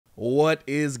What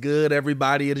is good,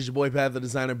 everybody? It is your boy Pat the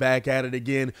Designer back at it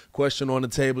again. Question on the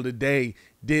table today: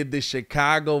 did the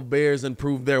Chicago Bears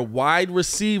improve their wide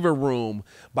receiver room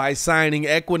by signing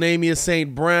Equanimeous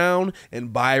St. Brown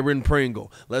and Byron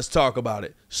Pringle? Let's talk about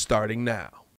it starting now.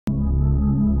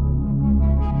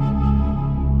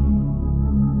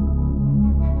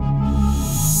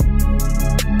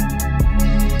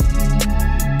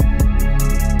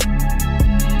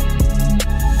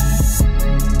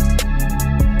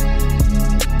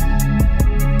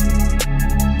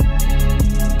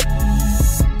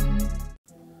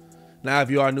 Now,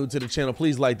 if you are new to the channel,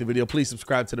 please like the video. Please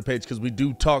subscribe to the page because we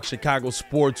do talk Chicago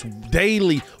sports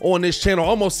daily on this channel.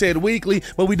 Almost said weekly,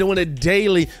 but we're doing it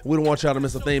daily. We don't want y'all to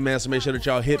miss a thing, man, so make sure that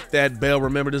y'all hit that bell.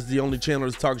 Remember, this is the only channel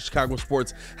that's talking Chicago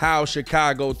sports, how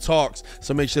Chicago talks,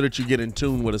 so make sure that you get in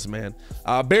tune with us, man.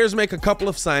 Bears make a couple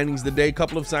of signings today, a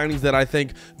couple of signings that I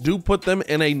think do put them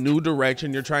in a new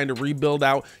direction. You're trying to rebuild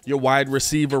out your wide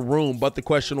receiver room, but the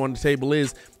question on the table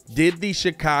is, did the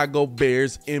Chicago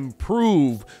Bears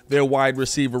improve their wide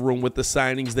receiver room with the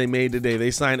signings they made today?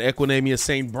 They signed Equanimeous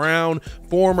St. Brown,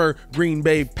 former Green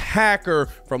Bay Packer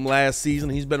from last season.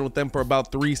 He's been with them for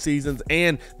about 3 seasons.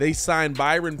 And they signed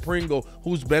Byron Pringle,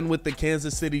 who's been with the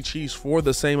Kansas City Chiefs for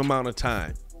the same amount of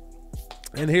time.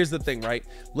 And here's the thing, right?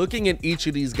 Looking at each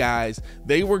of these guys,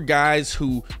 they were guys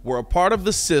who were a part of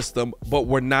the system, but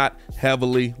were not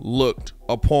heavily looked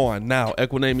upon. Now,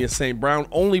 Equanimeous St. Brown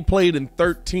only played in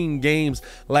 13 games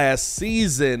last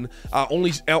season,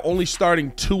 only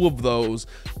starting 2 of those.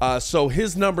 So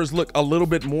his numbers look a little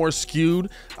bit more skewed.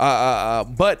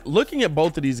 But looking at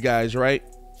both of these guys, right?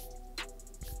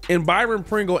 In Byron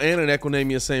Pringle and in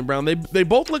Equanimeous St. Brown, they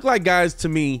both look like guys to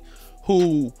me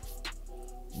who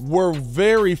were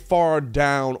very far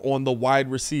down on the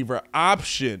wide receiver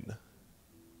option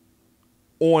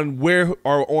on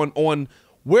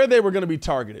where they were going to be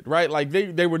targeted, right? Like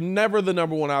they were never the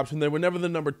number 1 option. They were never the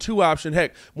number 2 option.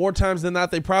 Heck, more times than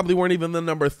not, they probably weren't even the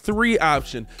number 3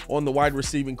 option on the wide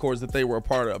receiving corps that they were a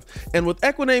part of. And with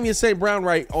Equanimeous St. Brown,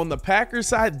 right, on the Packers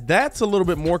side, that's a little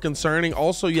bit more concerning.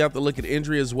 Also, you have to look at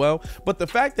injury as well. But the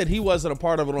fact that he wasn't a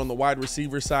part of it on the wide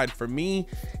receiver side, for me,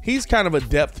 he's kind of a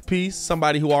depth piece,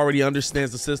 somebody who already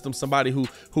understands the system, somebody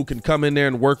who can come in there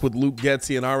and work with Luke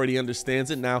Getsy and already understands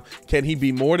it. Now, can he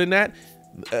be more than that?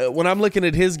 When I'm looking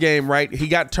at his game, right, he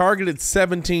got targeted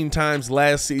 17 times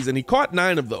last season. He caught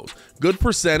 9 of those. Good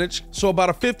percentage. So about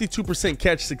a 52%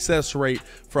 catch success rate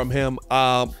from him.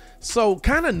 So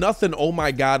kind of nothing, oh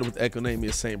my God, with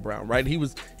Equanimeous St. Brown, right? He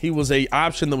was a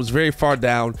option that was very far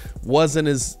down,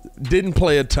 didn't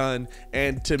play a ton.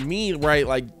 And to me, right,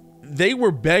 like, they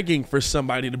were begging for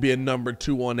somebody to be a number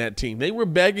 2 on that team. They were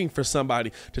begging for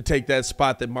somebody to take that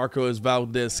spot that Marquez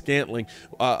Valdes-Scantling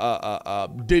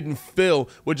didn't fill,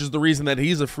 which is the reason that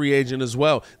he's a free agent as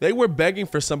well. They were begging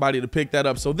for somebody to pick that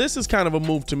up. So this is kind of a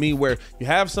move to me where you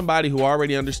have somebody who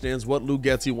already understands what Luke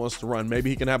Getsy wants to run. Maybe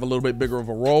he can have a little bit bigger of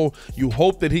a role. You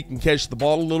hope that he can catch the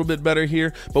ball a little bit better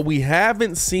here, but we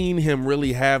haven't seen him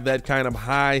really have that kind of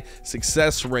high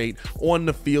success rate on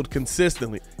the field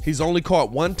consistently. He's only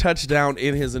caught 1 touchdown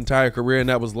in his entire career, and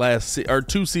that was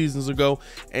 2 seasons ago.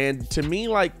 And to me,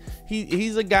 like,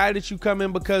 he's a guy that you come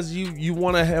in because you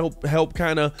want to help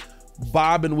kind of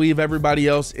bob and weave everybody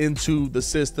else into the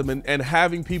system, and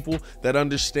having people that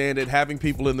understand it, having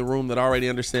people in the room that already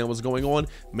understand what's going on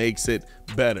makes it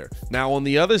better. Now, on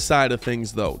the other side of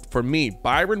things, though, for me,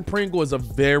 Byron Pringle is a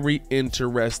very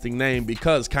interesting name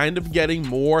because kind of getting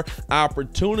more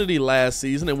opportunity last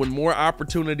season, and when more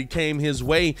opportunity came his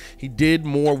way, he did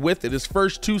more with it. His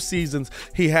first 2 seasons,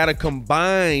 he had a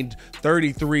combined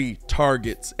 33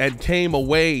 targets and came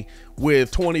away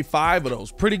with 25 of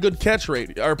those. Pretty good catch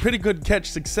rate, or pretty good catch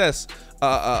success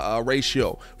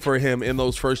ratio for him in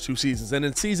those first 2 seasons. And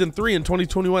in season 3 in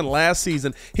 2021, last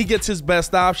season, he gets his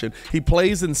best option. He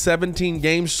plays in 17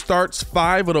 games, starts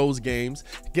 5 of those games,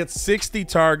 gets 60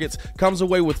 targets, comes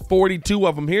away with 42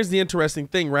 of them. Here's the interesting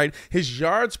thing, right? His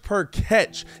yards per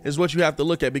catch is what you have to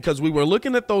look at, because we were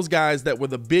looking at those guys that were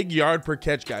the big yard per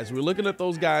catch guys. We were looking at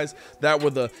those guys that were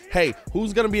the, hey,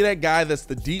 who's going to be that guy that's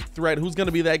the deep threat? Who's going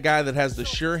to be that guy that has the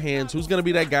sure hands? Who's going to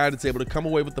be that guy that's able to come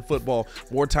away with the football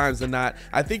more times than not?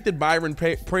 I think that Byron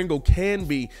Pringle can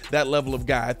be that level of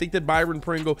guy. I think that Byron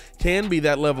Pringle can be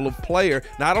that level of player.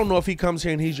 Now, I don't know if he comes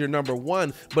here and he's your number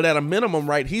 1, but at a minimum,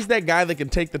 right, he's that guy that can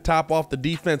take the top off the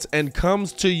defense and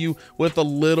comes to you with a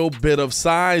little bit of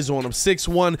size on him.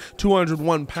 6'1",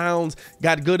 201 pounds,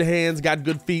 got good hands, got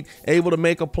good feet, able to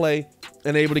make a play.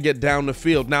 and able to get down the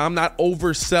field. Now, I'm not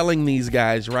overselling these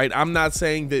guys, right? I'm not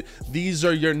saying that these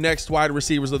are your next wide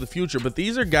receivers of the future, but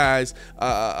these are guys,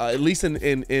 at least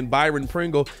in Byron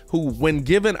Pringle, who, when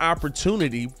given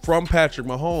opportunity from Patrick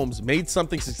Mahomes, made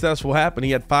something successful happen.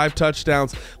 He had 5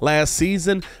 touchdowns last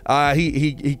season.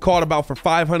 He caught about for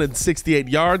 568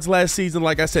 yards last season.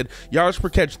 Like I said, yards per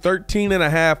catch,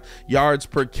 13.5 yards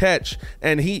per catch.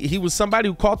 And he was somebody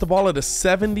who caught the ball at a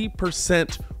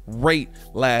 70% rate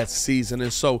last season.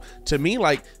 And so to me,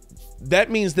 like,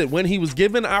 that means that when he was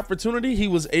given opportunity, he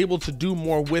was able to do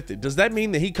more with it. Does that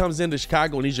mean that he comes into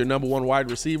Chicago and he's your #1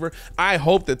 wide receiver? I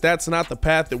hope that that's not the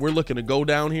path that we're looking to go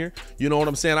down here. You know what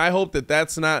I'm saying? I hope that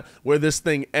that's not where this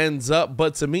thing ends up.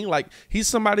 But to me, like, he's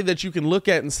somebody that you can look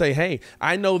at and say, hey,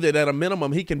 I know that at a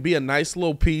minimum, he can be a nice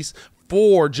little piece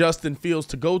for Justin Fields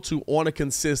to go to on a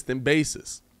consistent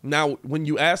basis. Now, when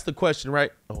you ask the question,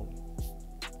 right?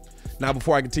 Now,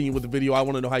 before I continue with the video, I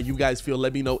want to know how you guys feel.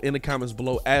 Let me know in the comments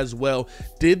below as well.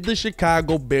 Did the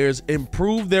Chicago Bears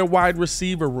improve their wide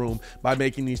receiver room by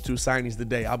making these 2 signings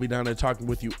today? I'll be down there talking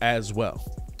with you as well.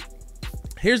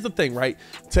 Here's the thing, right?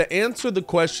 To answer the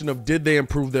question of did they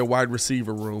improve their wide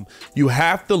receiver room, you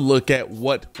have to look at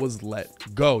what was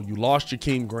let go. You lost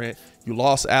Jakeem Grant. You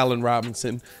lost Allen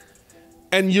Robinson.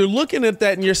 And you're looking at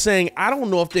that and you're saying, I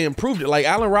don't know if they improved it. Like,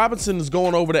 Allen Robinson is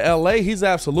going over to LA. He's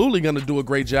absolutely going to do a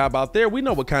great job out there. We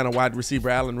know what kind of wide receiver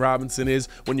Allen Robinson is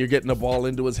when you're getting the ball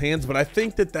into his hands. But I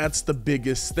think that that's the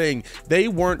biggest thing. They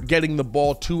weren't getting the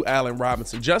ball to Allen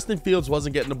Robinson. Justin Fields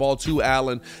wasn't getting the ball to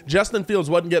Allen. Justin Fields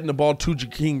wasn't getting the ball to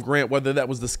Jakeem Grant, whether that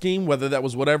was the scheme, whether that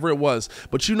was whatever it was.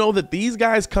 But you know that these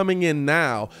guys coming in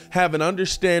now have an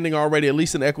understanding already, at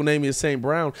least in Equanimeous St.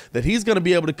 Brown, that he's going to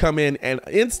be able to come in and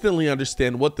instantly understand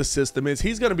what the system is.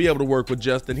 He's going to be able to work with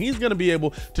Justin. He's going to be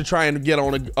able to try and get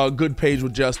on a good page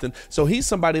with Justin. So he's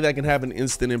somebody that can have an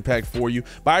instant impact for you.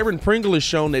 Byron Pringle has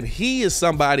shown that he is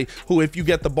somebody who, if you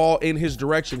get the ball in his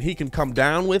direction, he can come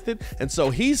down with it. And so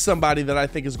he's somebody that I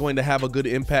think is going to have a good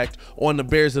impact on the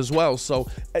Bears as well. So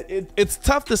it's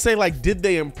tough to say, like, did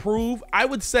they improve? I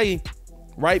would say,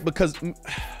 right, because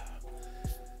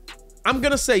I'm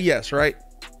going to say yes, right?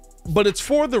 But it's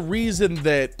for the reason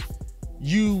that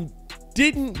you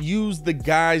didn't use the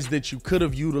guys that you could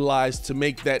have utilized to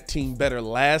make that team better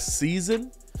last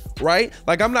season, right?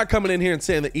 Like, I'm not coming in here and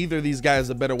saying that either of these guys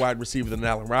are a better wide receiver than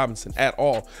Allen Robinson at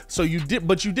all. So you did,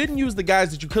 but you didn't use the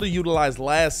guys that you could have utilized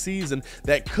last season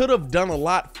that could have done a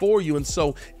lot for you. And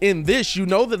so in this, you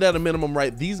know that at a minimum,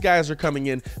 right, these guys are coming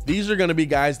in. These are going to be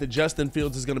guys that Justin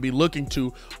Fields is going to be looking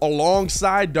to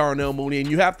alongside Darnell Mooney. And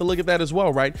you have to look at that as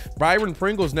well, right? Byron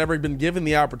Pringle's never been given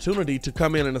the opportunity to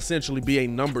come in and essentially be a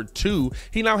 #2.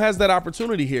 He now has that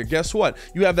opportunity here. Guess what?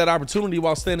 You have that opportunity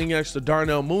while standing next to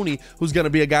Darnell Mooney, who's going to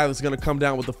be a guy that's going to come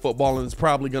down with the football, and it's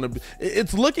probably going to be,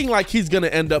 it's looking like he's going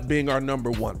to end up being our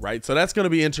 #1, right? So that's going to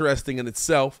be interesting in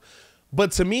itself.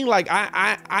 But to me, like,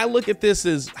 I look at this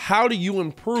as, how do you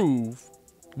improve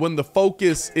when the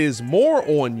focus is more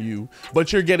on you,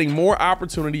 but you're getting more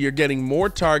opportunity, you're getting more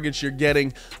targets, you're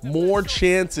getting more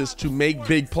chances to make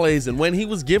big plays? And when he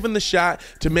was given the shot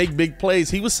to make big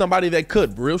plays, he was somebody that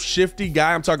could. Real shifty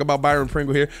guy. I'm talking about Byron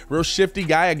Pringle here. Real shifty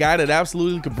guy, a guy that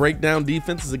absolutely could break down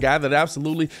defenses, a guy that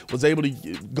absolutely was able to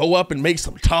go up and make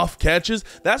some tough catches.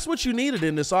 That's what you needed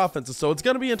in this offense. And so it's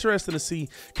going to be interesting to see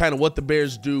kind of what the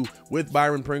Bears do with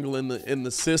Byron Pringle in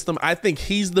the system. I think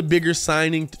he's the bigger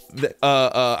signing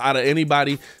out of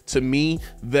anybody to me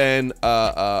than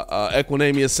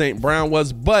Equanimeous St. Brown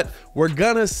was, but we're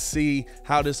gonna see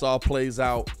how this all plays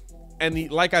out. And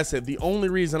like I said, the only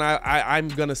reason I'm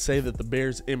gonna say that the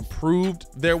Bears improved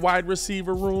their wide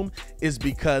receiver room is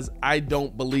because I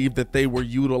don't believe that they were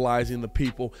utilizing the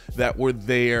people that were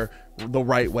there the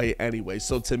right way anyway.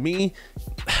 So to me,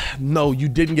 no, you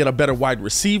didn't get a better wide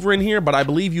receiver in here, but I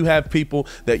believe you have people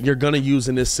that you're going to use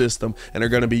in this system and are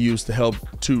going to be used to help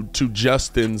to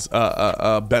Justin's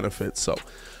benefits. So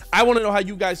I want to know how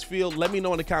you guys feel. Let me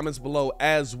know in the comments below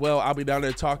as well. I'll be down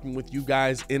there talking with you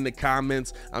guys in the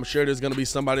comments. I'm sure there's going to be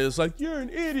somebody that's like, you're an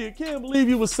idiot. Can't believe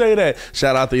you would say that.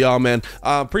 Shout out to y'all, man.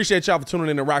 Appreciate y'all for tuning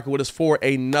in and rocking with us for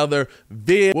another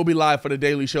vid. We'll be live for the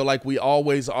daily show like we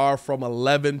always are from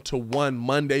 11 to 1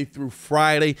 Monday through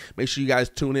Friday. Make sure you guys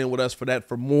tune in with us for that,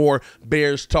 for more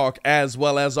Bears talk as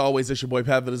well. As always, it's your boy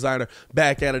Pat the Designer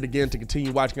back at it again to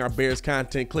continue watching our Bears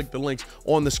content. Click the links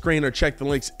on the screen or check the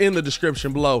links in the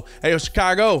description below. Hey, yo,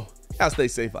 Chicago, y'all stay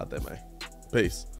safe out there, man. Peace.